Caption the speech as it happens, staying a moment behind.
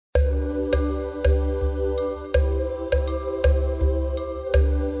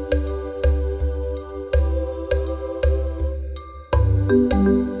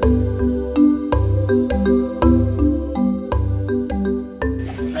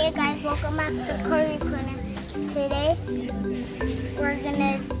Welcome back to Carter Corner. Today we're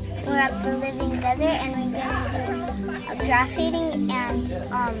at the living desert and we're gonna do a giraffe feeding, and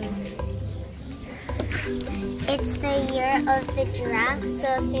it's the year of the giraffe. So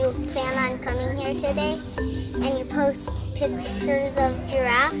if you plan on coming here today and you post pictures of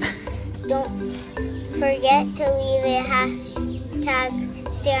giraffes, don't forget to leave a hashtag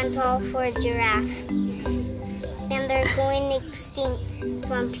stand tall for giraffe. And they're going extinct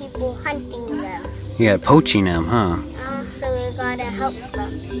from people hunting them. Yeah, poaching them, huh? So we gotta help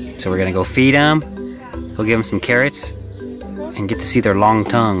them. So we're gonna go feed them, go give them some carrots, and get to see their long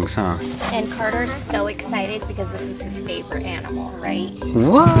tongues, huh? And Carter's so excited because this is his favorite animal, right?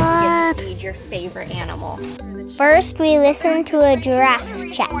 What? You get to feed your favorite animal. First, we listen to a giraffe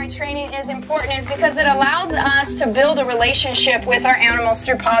chat. Why training is important is because it allows us to build a relationship with our animals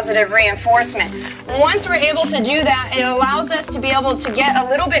through positive reinforcement. Once we're able to do that, it allows us to be able to get a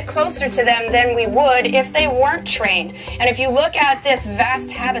little bit closer to them than we would if they weren't trained. And if you look at this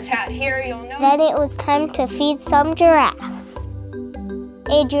vast habitat here, you'll know. Then it was time to feed some giraffes.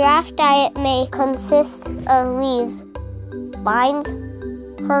 A giraffe diet may consist of leaves, vines,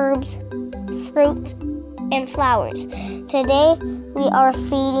 herbs, fruits, and flowers. Today, we are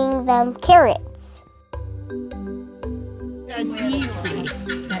feeding them carrots. Daisy,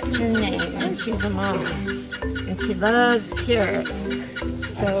 that's her name, and she's a mama, and she loves carrots.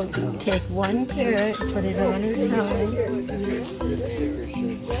 So take one carrot, put it on her tongue.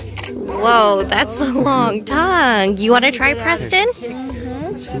 Whoa, that's a long tongue. You want to try, Preston?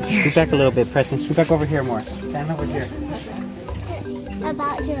 Scoot back a little bit, Preston. Scoot back over here more. Stand over here.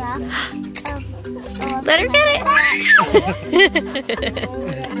 About giraffe. Let her get it.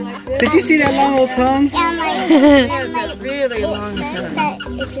 Did you see that long old tongue? It's a really long tongue. That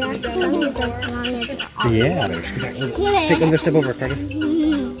a giraffe's tongue is as long as Yeah. Scoot back. Take another step over, Carter.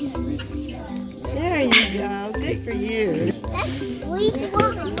 There you go. Good for you.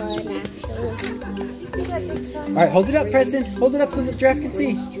 All right, hold it up, Preston. Hold it up so the giraffe can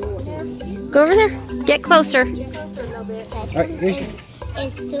see. Go over there. Get closer. All right, here's your...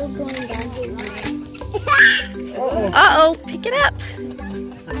 It's still going down his neck. Uh-oh, pick it up.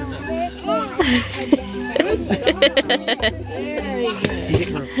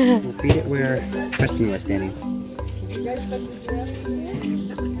 We'll feed it where Preston was standing.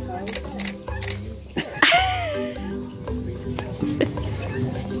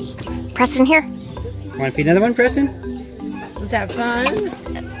 Preston, here. Want to feed another one, Preston? Was that fun?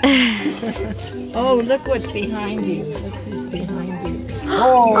 Oh, look what's behind you. Look who's behind you.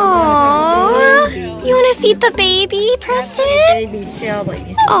 Aww. You want to feed the baby, Preston? Baby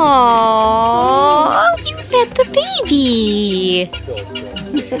Shelly. Aww. You fed the baby.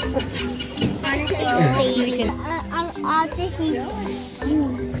 I'll just feed you.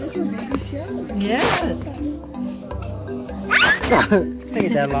 Yes. Look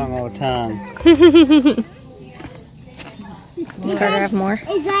at that long old tongue. Does Carter have more?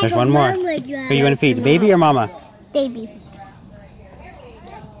 There's one more. Who do you want to feed, the baby or mama? Baby.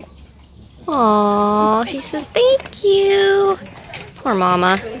 Aww, he says thank you. Poor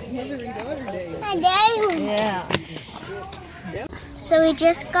mama. Yeah. So we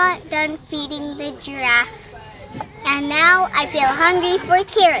just got done feeding the giraffes, and now I feel hungry for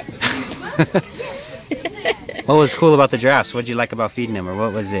carrots. What was cool about the giraffes? What did you like about feeding them, or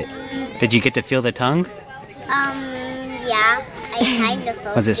what was it? Did you get to feel the tongue? Yeah, I kind of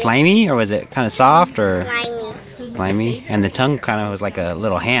felt Was it slimy, or was it kind of soft, or slimy. slimy? And the tongue kind of was like a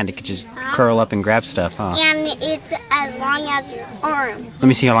little hand. It could just curl up and grab stuff, huh? And it's as long as your arm. Let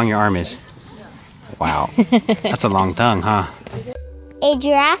me see how long your arm is. Wow, that's a long tongue, huh? A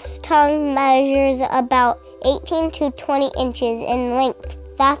giraffe's tongue measures about 18 to 20 inches in length.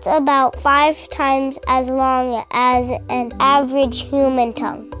 That's about 5 times as long as an average human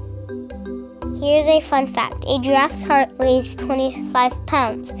tongue. Here's a fun fact. A giraffe's heart weighs 25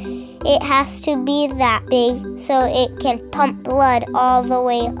 pounds. It has to be that big so it can pump blood all the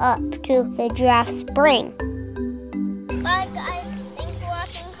way up to the giraffe's brain. Bye guys, thanks for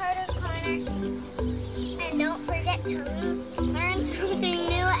watching Carter Corner. And don't forget to learn something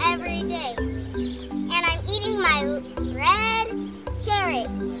new every day. And I'm eating my red carrot.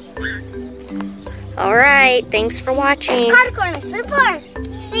 Alright, thanks for watching. Carter Corner, support!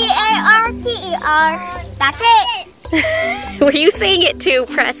 C-A-R-T-E-R. That's it! Were you saying it too,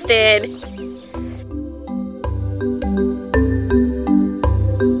 Preston?